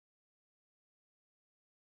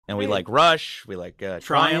And we Great. like Rush, we like Triumph. I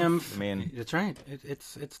Triumph. mean, That's right.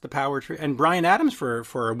 It's the power trio. And Brian Adams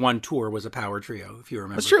for one tour was a power trio, if you that's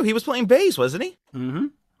remember. true. He was playing bass, wasn't he? Mm-hmm.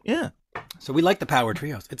 Yeah. So we like the power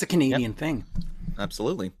trios. It's a Canadian thing.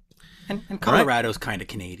 Absolutely. And Colorado's kind of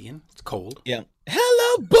Canadian. It's cold. Yeah.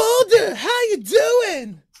 Hello, Boulder. How you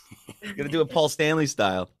doing? Gonna do it Paul Stanley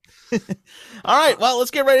style. All right, well,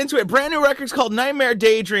 let's get right into it. Brand new record's called Nightmare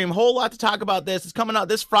Daydream. Whole lot to talk about this. It's coming out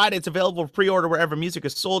this Friday. It's available for pre-order wherever music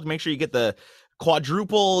is sold. Make sure you get the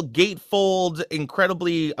quadruple gatefold,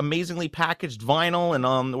 incredibly, amazingly packaged vinyl,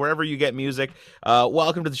 and wherever you get music.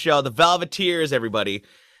 Welcome to the show, the Velveteers, everybody.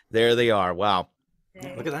 There they are. Wow.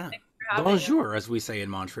 Hey, Look at that. thanks for having us. Bonjour, as we say in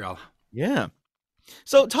Montreal. Yeah.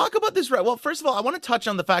 So talk about this. Well, first of all, I want to touch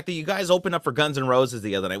on the fact that you guys opened up for Guns N' Roses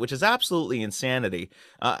the other night, which is absolutely insanity.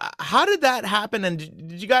 How did that happen? And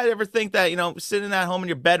did you guys ever think that, sitting at home in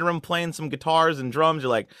your bedroom playing some guitars and drums,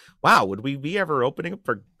 you're like, wow, would we be ever opening up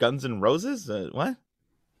for Guns N' Roses? What?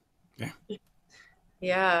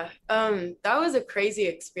 Yeah, that was a crazy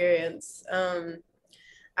experience.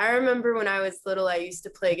 I remember when I was little, I used to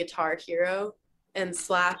play Guitar Hero, and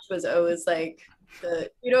Slash was always like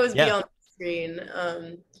you'd always be Yeah. on the screen.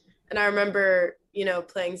 And I remember,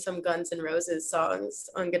 playing some Guns N' Roses songs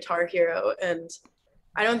on Guitar Hero, and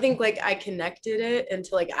I don't think like I connected it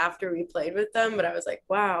until like after we played with them, but I was like,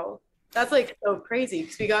 wow, that's like so crazy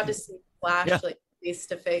because we got to see Slash Yeah. like face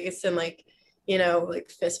to face and like, like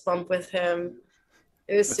fist bump with him.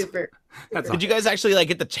 It was super. That's Did you guys actually like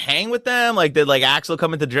get to hang with them? Like, did like Axel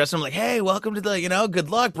come into the dressing room like, hey, welcome to the, good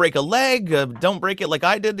luck, break a leg, don't break it like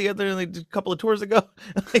I did the other like, a couple of tours ago?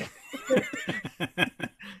 Like,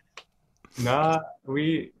 Nah,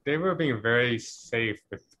 they were being very safe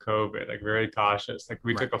with COVID, like very cautious. Like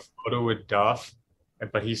we took a photo with Duff,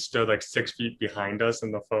 but he stood like 6 feet behind us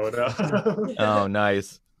in the photo. oh,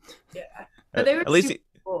 nice. Yeah. But they were At least super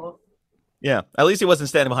cool. Yeah, at least he wasn't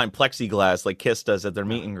standing behind plexiglass like Kiss does at their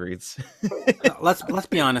meet and greets. let's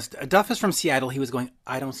be honest. Duff is from Seattle. He was going,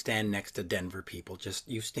 I don't stand next to Denver people. Just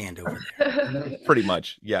you stand over there. Pretty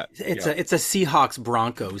much, yeah. It's a Seahawks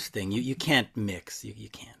Broncos thing. You can't mix. You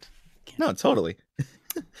can't. No, totally.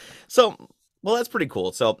 So, well, that's pretty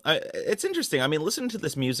cool. So, it's interesting. I mean, listening to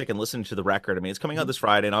this music and listening to the record. I mean, it's coming out this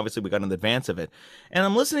Friday, and obviously we got an advance of it. And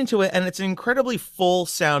I'm listening to it, and it's an incredibly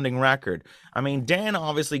full-sounding record. I mean, Dan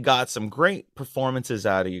obviously got some great performances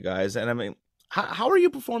out of you guys. And I mean, how are you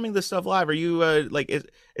performing this stuff live? Are you like, is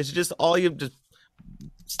it just all you just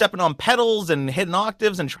stepping on pedals and hitting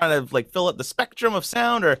octaves and trying to like fill up the spectrum of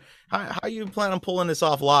sound, or how you plan on pulling this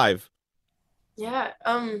off live? Yeah,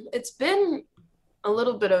 it's been a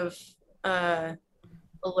little bit of a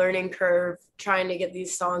learning curve trying to get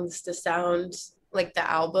these songs to sound like the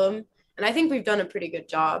album. And I think we've done a pretty good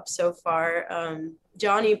job so far.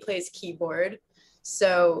 Johnny plays keyboard,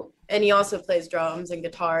 and he also plays drums and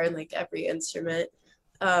guitar and like every instrument.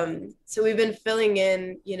 So we've been filling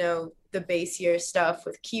in, the bassier stuff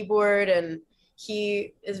with keyboard, and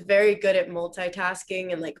he is very good at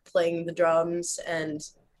multitasking and like playing the drums and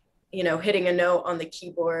hitting a note on the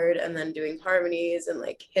keyboard and then doing harmonies and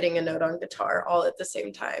like hitting a note on guitar all at the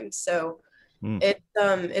same time. So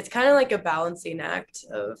it's kind of like a balancing act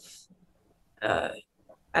of I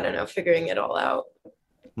don't know, figuring it all out.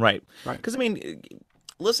 Right. Because I mean,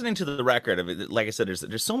 listening to the record of it, like I said,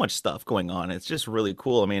 there's so much stuff going on. It's just really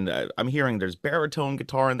cool. I mean, I'm hearing there's baritone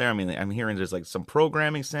guitar in there. I mean, I'm hearing there's like some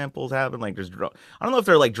programming samples happen. Like I don't know if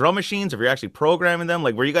they're like drum machines, if you're actually programming them.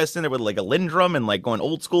 Like, were you guys sitting there with like a Lindrum and like going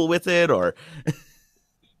old school with it, or?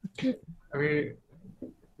 I mean,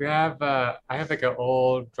 I have like an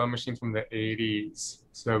old drum machine from the 80s.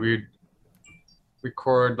 So we'd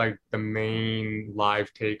record like the main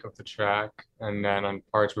live take of the track, and then on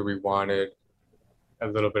parts where we wanted a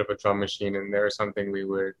little bit of a drum machine in there or something, we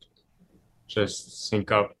would just sync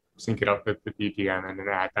it up with the BPM and then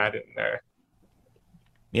add that in there.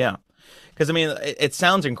 Yeah. Because, I mean, it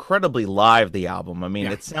sounds incredibly live, the album. I mean,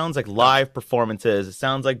 It sounds like live performances. It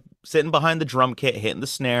sounds like sitting behind the drum kit, hitting the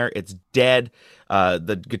snare. It's dead.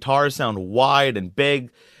 The guitars sound wide and big.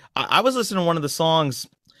 I was listening to one of the songs.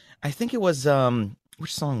 I think it was,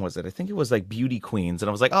 which song was it? I think it was like Beauty Queens. And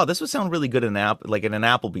I was like, oh, this would sound really good in an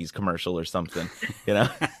Applebee's commercial or something,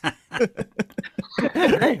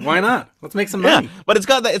 Hey, why not? Let's make some money. But it's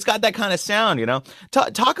got that kind of sound,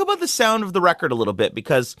 Talk about the sound of the record a little bit,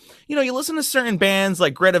 because you listen to certain bands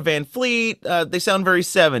like Greta Van Fleet, they sound very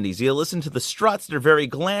 70s. You listen to the Struts, they're very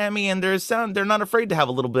glammy, and they're not afraid to have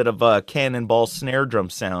a little bit of a cannonball snare drum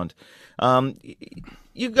sound.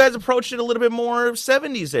 you guys approached it a little bit more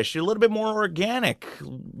 70s-ish, a little bit more organic,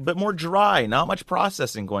 but more dry, not much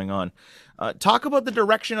processing going on. Talk about the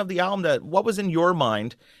direction of the album. What was in your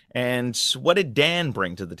mind, and what did Dan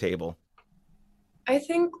bring to the table? I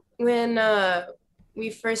think when we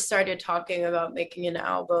first started talking about making an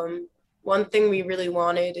album, one thing we really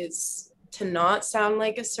wanted is to not sound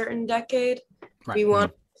like a certain decade. Right. We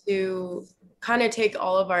want to kind of take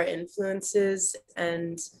all of our influences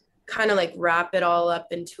and kind of like wrap it all up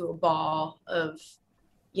into a ball of,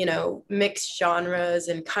 mixed genres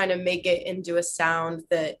and kind of make it into a sound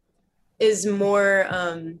that is more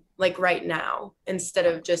like right now, instead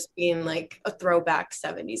of just being like a throwback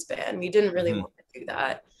 70s band. We didn't really want to do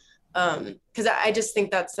that because I just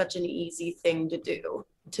think that's such an easy thing to do,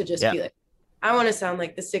 to just be like, I want to sound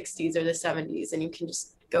like the 60s or the 70s, and you can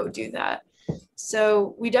just go do that.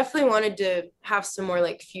 So we definitely wanted to have some more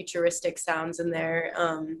like futuristic sounds in there.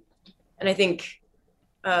 And I think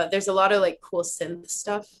there's a lot of like cool synth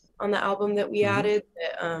stuff on the album that we added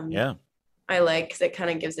that I like, because it kind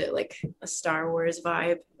of gives it like a Star Wars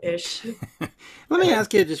vibe-ish. Let me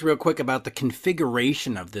ask you just real quick about the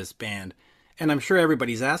configuration of this band. And I'm sure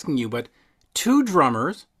everybody's asking you, but 2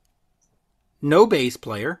 drummers, no bass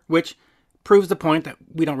player, which proves the point that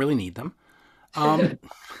we don't really need them.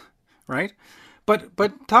 Right? But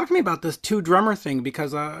talk to me about this 2 drummer thing,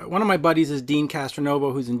 because one of my buddies is Dean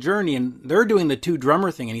Castronovo, who's in Journey, and they're doing the 2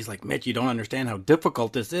 drummer thing. And he's like, Mitch, you don't understand how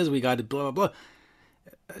difficult this is. We got to blah, blah, blah.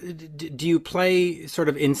 Do you play sort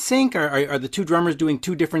of in sync? Are the 2 drummers doing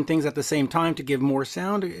 2 different things at the same time to give more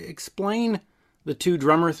sound? Explain the 2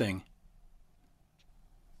 drummer thing.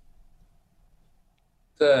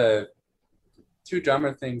 The 2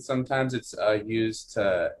 drummer thing, sometimes it's used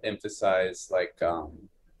to emphasize like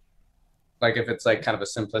if it's like kind of a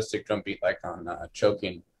simplistic drum beat, like on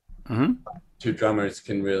Choking, 2 drummers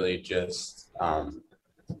can really just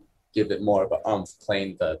give it more of a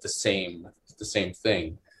playing the same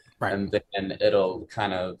thing. Right. And then it'll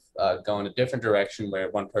kind of go in a different direction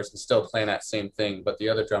where one person's still playing that same thing, but the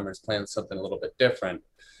other drummer is playing something a little bit different.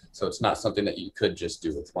 So it's not something that you could just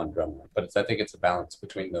do with one drummer, but I think it's a balance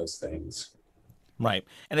between those things. Right.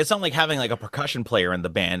 And it's not like having like a percussion player in the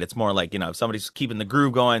band. It's more like, if somebody's keeping the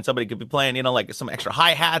groove going, somebody could be playing, like some extra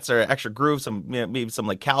hi-hats or extra groove, some maybe some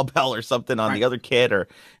like cowbell or something on the other kid, or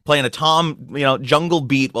playing a tom, jungle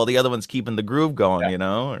beat while the other one's keeping the groove going,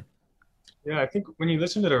 Or... Yeah, I think when you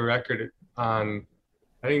listen to the record, I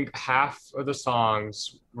think half of the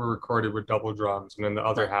songs were recorded with double drums, and then the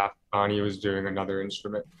other half, Bonnie was doing another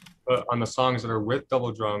instrument. But on the songs that are with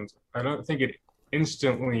double drums, I don't think it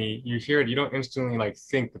instantly, you hear it, you don't instantly like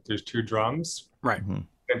think that there's 2 drums. Right.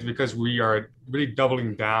 It's because we are really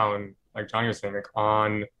doubling down, like Johnny was saying, like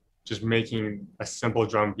on just making a simple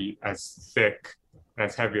drum beat as thick and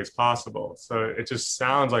as heavy as possible. So it just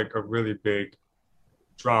sounds like a really big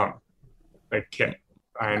drum, like kit.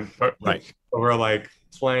 But we're like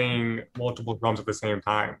playing multiple drums at the same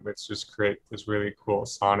time, which just create this really cool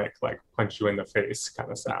sonic, like punch you in the face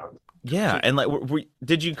kind of sound. Yeah, and like,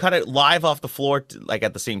 did you cut it live off the floor like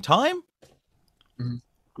at the same time?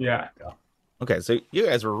 Yeah. Okay, so you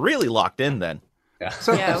guys were really locked in then. Yeah.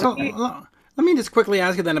 So let me just quickly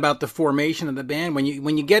ask you then about the formation of the band. When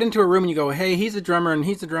you get into a room and you go, hey, he's a drummer and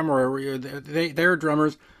he's a drummer, or they're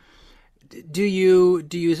drummers. Do you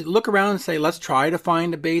look around and say, let's try to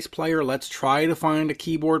find a bass player, let's try to find a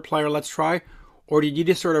keyboard player, let's try? Or did you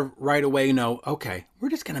just sort of right away know, okay, we're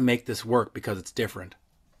just going to make this work because it's different?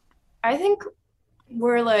 I think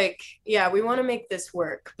we're like, we want to make this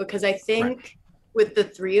work, because I think with the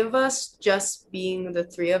 3 of us, just being the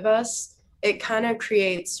 3 of us, it kind of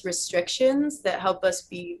creates restrictions that help us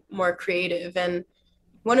be more creative. And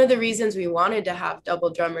one of the reasons we wanted to have double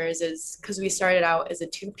drummers is because we started out as a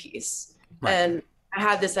 2-piece. Right. And I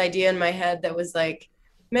had this idea in my head that was like,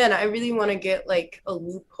 man, I really want to get like a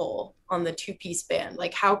loophole on the 2-piece band.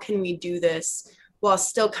 Like, how can we do this while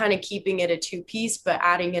still kind of keeping it a 2-piece, but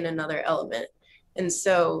adding in another element? And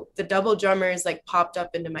so the double drummers like popped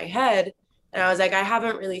up into my head, and I was like, I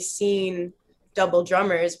haven't really seen double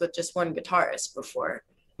drummers with just one guitarist before.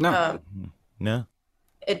 No.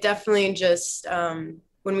 It definitely just, when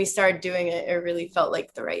we started doing it, it really felt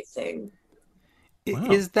like the right thing.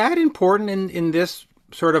 Wow. Is that important in this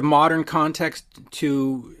sort of modern context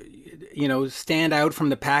to, stand out from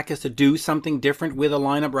the pack, is to do something different with a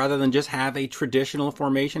lineup rather than just have a traditional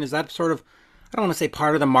formation? Is that sort of, I don't want to say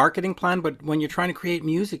part of the marketing plan, but when you're trying to create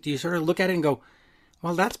music, do you sort of look at it and go,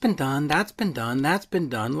 well, that's been done. Let's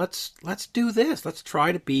do this. Let's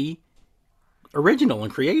try to be original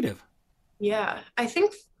and creative. Yeah, I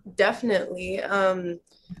think definitely.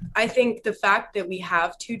 I think the fact that we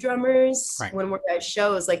have two drummers Right. when we're at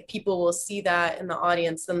shows, like people will see that in the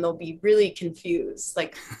audience and they'll be really confused.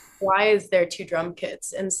 Like, why is there two drum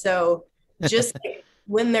kits? And so just like,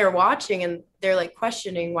 when they're watching and they're like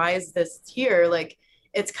questioning, why is this here? Like,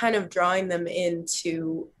 it's kind of drawing them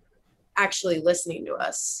into actually listening to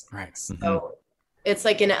us. Right. So it's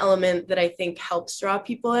like an element that I think helps draw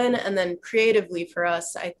people in. And then creatively for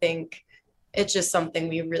us, I think it's just something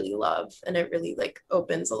we really love. And it really like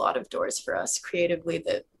opens a lot of doors for us creatively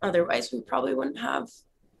that otherwise we probably wouldn't have.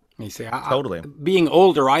 You see, Totally. being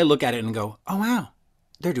older, I look at it and go, "Oh wow,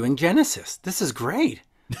 they're doing Genesis. This is great.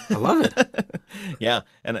 I love it." Yeah,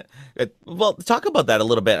 and well, talk about that a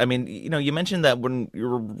little bit. I mean, you mentioned that when you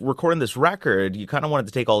were recording this record, you kind of wanted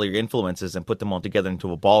to take all your influences and put them all together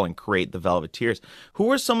into a ball and create the Velveteers. Who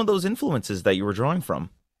were some of those influences that you were drawing from?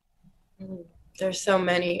 There's so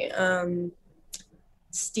many.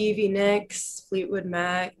 Stevie Nicks, Fleetwood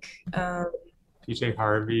Mac, PJ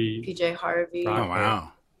Harvey. PJ Harvey. Oh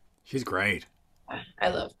wow, she's great. I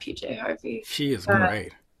love PJ Harvey. She is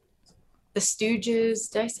great. The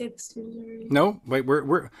Stooges. Did I say the Stooges already? No, wait,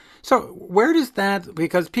 we're so where does that,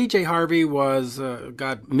 because PJ Harvey was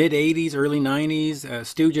got mid 80s, early 90s,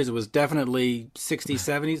 Stooges was definitely 60s,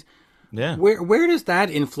 70s. Yeah. Where does that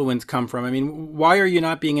influence come from? I mean, why are you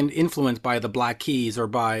not being influenced by the Black Keys or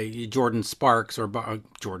by Jordan Sparks or by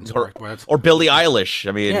Jordan Sparks? Or Billie Eilish.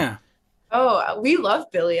 I mean, Yeah, Oh, we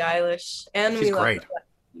love Billie Eilish and she's we love great. the Black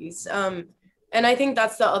Keys. And I think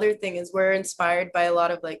that's the other thing is we're inspired by a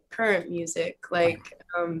lot of like current music, like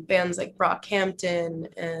bands like Brockhampton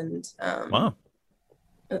and wow.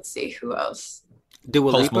 let's see who else.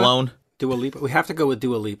 Dua Post Lipa. Malone. Dua Lipa. We have to go with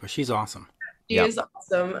Dua Lipa. She's awesome. She Yep. is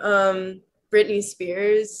awesome. Britney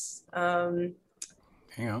Spears. You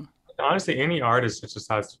know, Honestly, any artist that just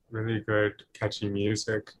has really good, catchy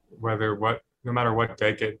music, no matter what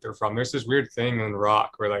decade they're from. There's this weird thing in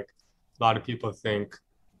rock where like a lot of people think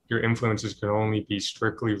your influences can only be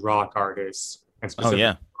strictly rock artists and Oh specifically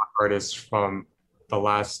yeah. rock artists from the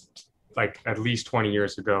last like at least 20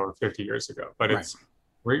 years ago or 50 years ago. But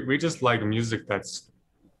Right. we just like music that's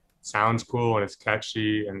sounds cool and it's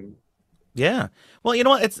catchy and Yeah. Well, you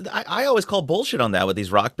know what? I always call bullshit on that with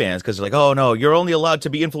these rock bands because they're like, oh no, you're only allowed to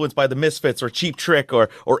be influenced by the Misfits or Cheap Trick or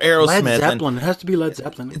Aerosmith. Led and Zeppelin. It has to be Led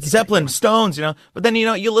Zeppelin. Zeppelin, Stones, But then,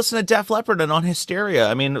 you listen to Def Leppard and on Hysteria.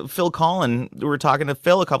 I mean, Phil Collin, we were talking to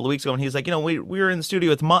Phil a couple of weeks ago and he's like, we were in the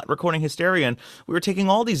studio with Mutt recording Hysteria and we were taking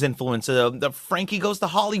all these influences, the Frankie Goes to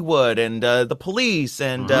Hollywood and the Police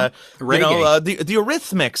and, Reggae. the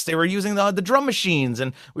Eurythmics. They were using the drum machines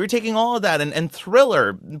and we were taking all of that and Thriller,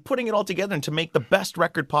 and putting it all together to make the best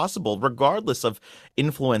record possible, regardless of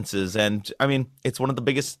influences. And I mean, it's one of the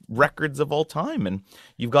biggest records of all time. And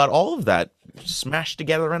you've got all of that smashed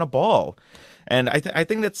together in a ball. And I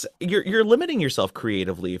think that's you're limiting yourself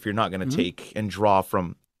creatively if you're not going to take and draw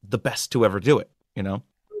from the best to ever do it,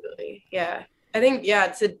 Totally. Yeah. I think, yeah,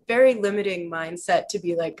 it's a very limiting mindset to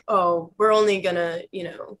be like, oh, we're only gonna,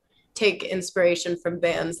 take inspiration from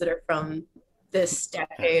bands that are from this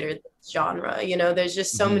decade or this genre. There's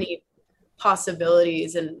just so many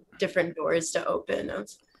possibilities and different doors to open of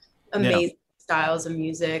amazing styles of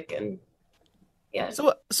music. And yeah.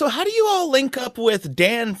 So how do you all link up with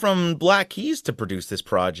Dan from Black Keys to produce this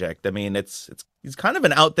project? I mean, he's kind of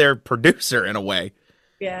an out there producer in a way.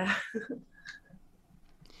 Yeah.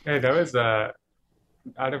 hey, that was out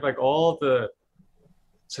of like all the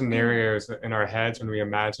scenarios in our heads when we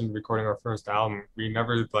imagined recording our first album, we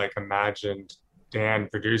never like imagined Dan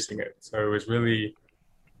producing it. So it was really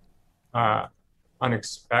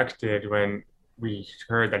unexpected when we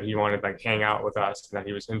heard that he wanted to like hang out with us and that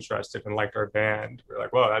he was interested and liked our band. We're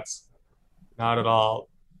like, whoa, that's not at all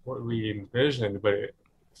what we envisioned, but it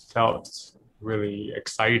felt really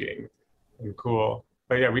exciting and cool.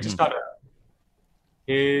 But yeah, we just got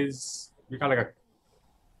I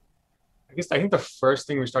think the first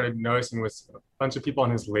thing we started noticing was a bunch of people on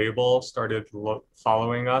his label started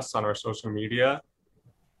following us on our social media.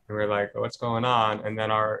 And we are like, what's going on? And then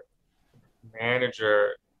our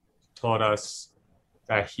manager told us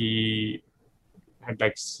that he had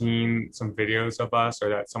like seen some videos of us, or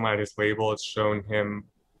that someone at his label had shown him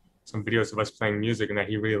some videos of us playing music and that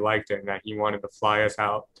he really liked it and that he wanted to fly us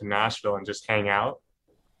out to Nashville and just hang out.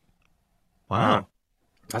 Wow.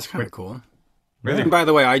 That's kind of cool. Really? And by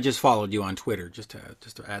the way, I just followed you on Twitter just to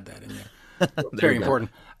add that in there. Very important.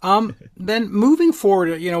 Then moving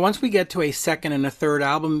forward, once we get to a second and a third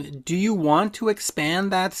album, do you want to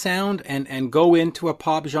expand that sound and go into a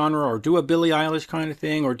pop genre or do a Billie Eilish kind of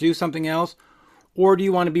thing or do something else? Or do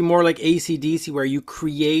you want to be more like AC/DC where you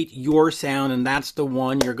create your sound and that's the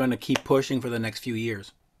one you're going to keep pushing for the next few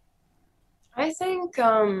years? I think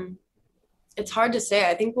it's hard to say.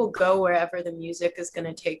 I think we'll go wherever the music is going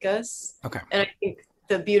to take us. Okay. And I think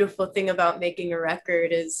the beautiful thing about making a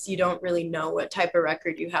record is you don't really know what type of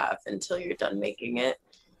record you have until you're done making it.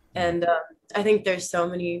 And I think there's so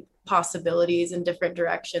many possibilities and different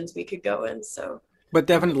directions we could go in. So, but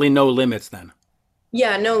definitely no limits then.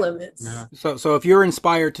 Yeah, no limits. Yeah. So if you're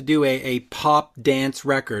inspired to do a pop dance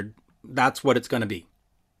record, that's what it's going to be.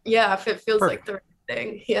 Yeah, if it feels Perfect. like the right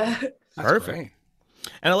thing. Yeah. That's Perfect. great.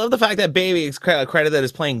 And I love the fact that Baby is credited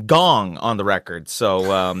as playing gong on the record.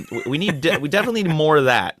 So we definitely need more of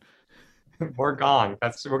that. We're gone.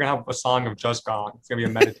 We're gonna have a song of just gone. It's gonna be a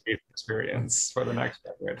meditative experience for the next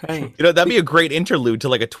record. Hey, That'd be a great interlude to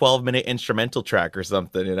like a 12-minute instrumental track or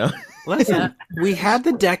something. listen, we had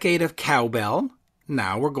the decade of cowbell.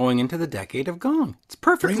 Now we're going into the decade of gong. It's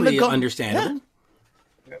perfectly gong. understandable.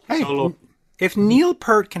 Hey, Solo. if Neil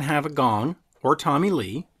Peart can have a gong, or Tommy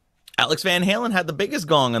Lee, Alex Van Halen had the biggest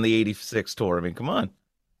gong on the '86 tour. I mean, come on.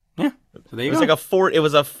 yeah. So there It you was go. like it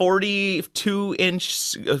was a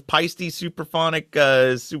 42-inch Paiste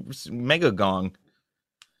Superphonic mega gong.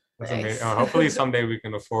 That's Nice. amazing. Hopefully someday we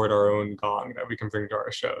can afford our own gong that we can bring to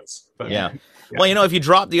our shows. But Yeah. Well, if you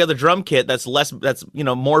drop the other drum kit, that's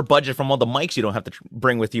more budget from all the mics you don't have to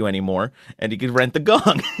bring with you anymore, and you can rent the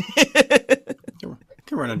gong. You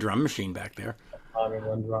can run a drum machine back there. in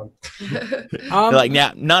one drum. They're like,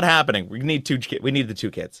 yeah, not happening. We need the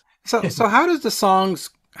two kits. So how does the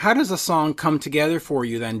song come together for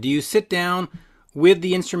you then? Do you sit down with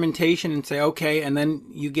the instrumentation and say, okay, and then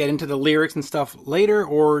you get into the lyrics and stuff later,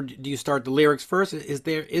 or do you start the lyrics first? Is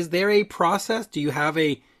there a process? Do you have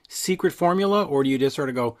a secret formula, or do you just sort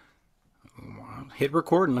of go, hit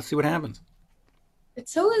record and let's see what happens?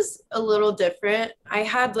 It's always a little different. I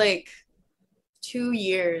had like 2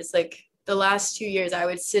 years, like the last 2 years, I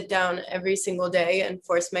would sit down every single day and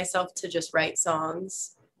force myself to just write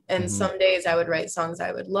songs. And some days I would write songs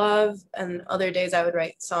I would love, and other days I would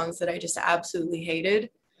write songs that I just absolutely hated.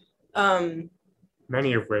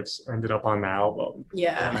 Many of which ended up on the album.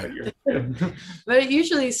 Yeah. But it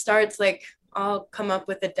usually starts like I'll come up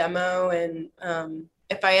with a demo, and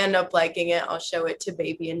if I end up liking it, I'll show it to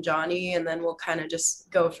Baby and Johnny, and then we'll kind of just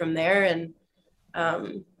go from there and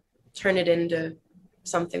turn it into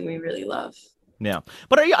something we really love. Yeah.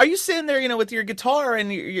 But are you sitting there, with your guitar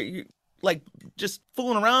and you like just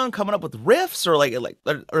fooling around, coming up with riffs,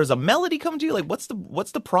 or is a melody coming to you? Like, what's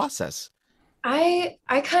the process? I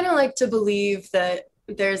kind of like to believe that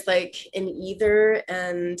there's like an either,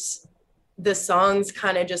 and the songs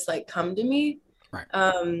kind of just like come to me. Right.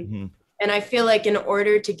 And I feel like in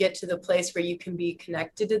order to get to the place where you can be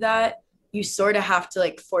connected to that, you sort of have to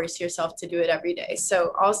like force yourself to do it every day.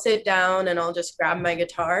 So I'll sit down and I'll just grab my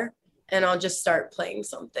guitar and I'll just start playing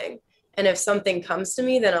something. And if something comes to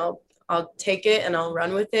me, then I'll take it and I'll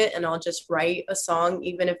run with it, and I'll just write a song,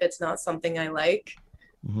 even if it's not something I like.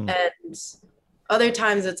 And other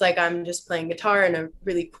times it's like I'm just playing guitar and a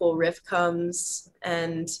really cool riff comes,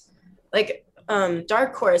 and like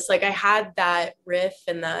Dark Horse, like I had that riff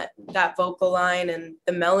and that vocal line and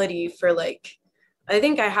the melody for like, I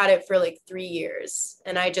think I had it for like 3 years,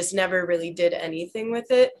 and I just never really did anything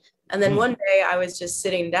with it. And then one day I was just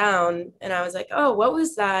sitting down and I was like, oh, what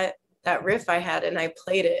was that riff I had? And I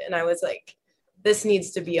played it and I was like, this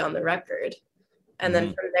needs to be on the record. And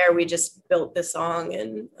then from there we just built the song,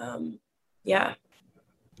 and yeah.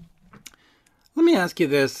 Let me ask you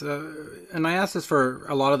this, and I ask this for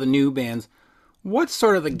a lot of the new bands. What's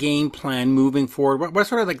sort of the game plan moving forward? What's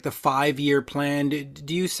sort of like the 5-year plan?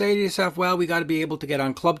 Do you say to yourself, well, we got to be able to get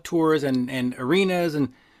on club tours and arenas,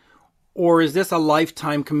 or is this a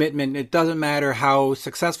lifetime commitment? It doesn't matter how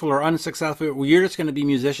successful or unsuccessful, you're just going to be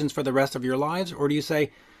musicians for the rest of your lives? Or do you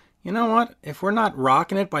say, you know what, if we're not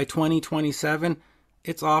rocking it by 2027,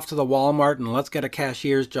 it's off to the Walmart and let's get a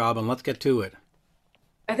cashier's job and let's get to it?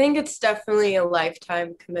 I think it's definitely a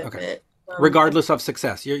lifetime commitment. Okay. Regardless of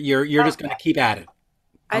success, you're just going to keep at it.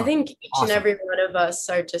 I think each awesome. and every one of us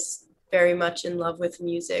are just very much in love with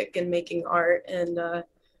music and making art, and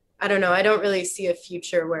I don't know, I don't really see a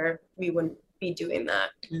future where we wouldn't be doing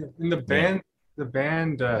that. Yeah. And the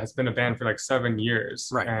band has been a band for like 7 years,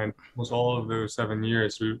 Right. And almost all of those 7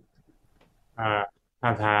 years we have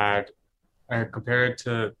had, compared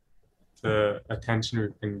to the attention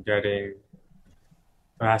we've been getting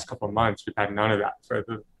the last couple of months, we've had none of that for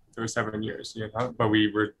those 7 years, but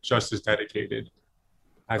we were just as dedicated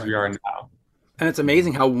as we are now. And it's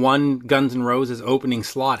amazing how one Guns N' Roses opening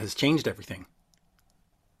slot has changed everything.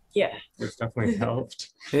 Yeah. It's definitely helped.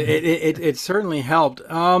 It certainly helped.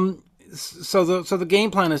 So the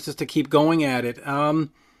game plan is just to keep going at it.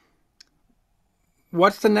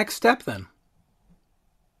 What's the next step then?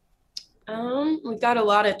 We've got a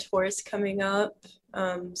lot of tours coming up,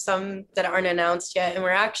 some that aren't announced yet, and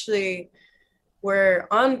we're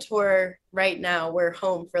on tour right now. We're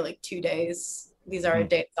home for like 2 days. These are our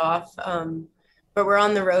days off. But we're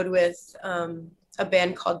on the road with a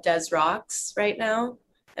band called Des Rocks right now,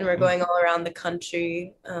 and we're going all around the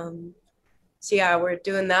country. So yeah, we're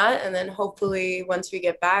doing that, and then hopefully once we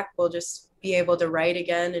get back, we'll just be able to write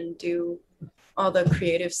again and do all the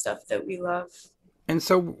creative stuff that we love. And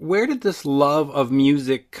so, where did this love of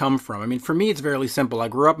music come from? I mean, for me, it's fairly simple. I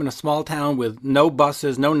grew up in a small town with no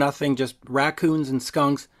buses, no nothing, just raccoons and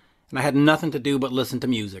skunks, and I had nothing to do but listen to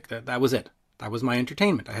music. That was it. That was my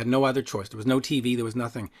entertainment. I had no other choice. There was no TV. There was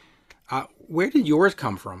nothing. Where did yours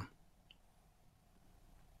come from?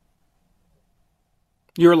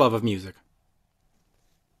 Your love of music.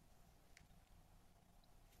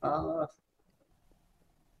 I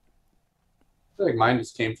feel like mine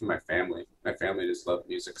just came from my family. My family just loved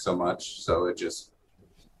music so much, so it just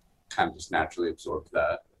kind of just naturally absorbed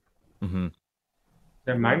that. Mm-hmm.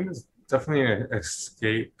 Yeah, mine was definitely an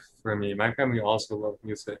escape for me. My family also loved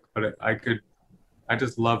music, but I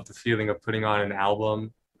just loved the feeling of putting on an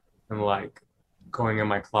album and like going in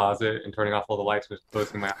my closet and turning off all the lights and just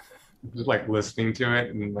closing my eyes, just like listening to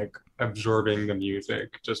it and like absorbing the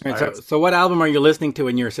music. Just Right, so what album are you listening to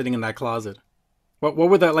when you're sitting in that closet? What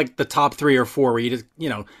were the top 3 or 4 where you just,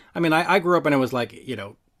 I mean, I grew up and it was like,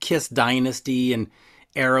 Kiss Dynasty and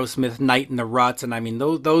Aerosmith, Night in the Ruts, and I mean,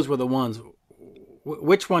 those were the ones.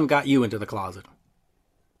 Which one got you into the closet?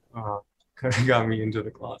 Got me into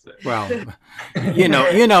the closet. Well, you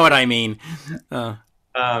know what I mean. I'm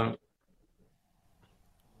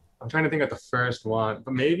trying to think of the first one,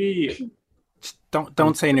 but maybe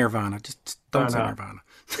don't say Nirvana. Just don't say no. Nirvana.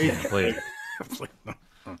 Please.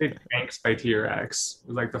 Thanks by T-Rex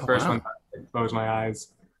was like the first one that closed my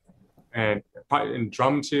eyes, and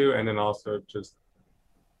drum to, and then also just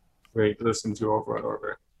listen to over and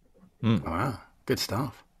over. Wow, good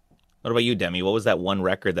stuff. What about you, Demi? What was that one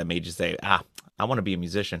record that made you say, I want to be a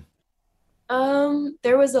musician?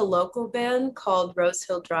 There was a local band called Rose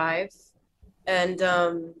Hill Drive, and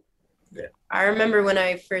I remember when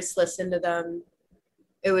I first listened to them,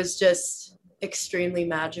 it was just extremely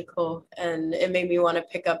magical, and it made me want to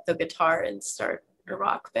pick up the guitar and start a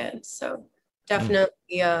rock band. So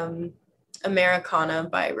definitely Americana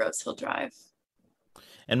by Rose Hill Drive.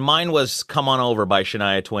 And mine was Come On Over by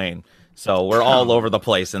Shania Twain. So we're all over the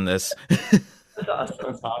place in this. That's awesome.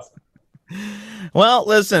 That's awesome. Well,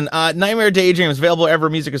 listen, Nightmare Daydream is available wherever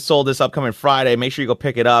music is sold this upcoming Friday. Make sure you go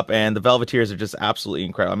pick it up. And the Velveteers are just absolutely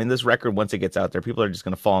incredible. I mean, this record, once it gets out there, people are just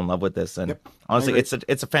going to fall in love with this. And honestly,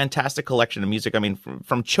 it's a fantastic collection of music. I mean,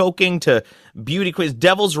 from Choking to Beauty Queens,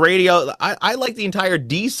 Devil's Radio. I like the entire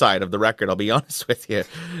D side of the record, I'll be honest with you.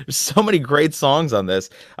 There's so many great songs on this.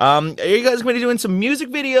 Are you guys going to be doing some music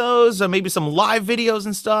videos, or maybe some live videos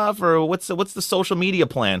and stuff? Or what's the social media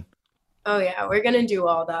plan? Oh yeah, we're gonna do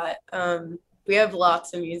all that. We have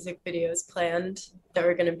lots of music videos planned that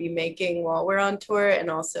we're gonna be making while we're on tour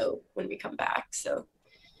and also when we come back. So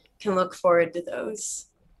can look forward to those.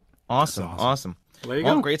 Awesome. Well, there you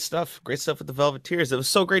go. Great stuff with the Velveteers. It was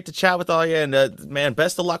so great to chat with all you, and man,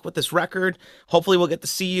 best of luck with this record. Hopefully we'll get to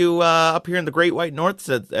see you up here in the Great White North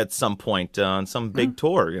at some point on some big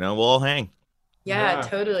tour. We'll all hang. Yeah,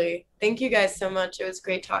 totally. Thank you guys so much. It was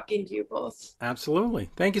great talking to you both. Absolutely.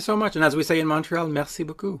 Thank you so much. And as we say in Montreal, merci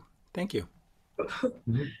beaucoup. Thank you. All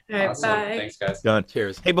right, Awesome. bye. Thanks, guys. Done.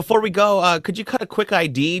 Cheers. Hey, before we go, could you cut a quick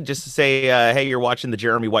ID just to say, hey, you're watching the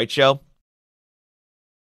Jeremy White Show?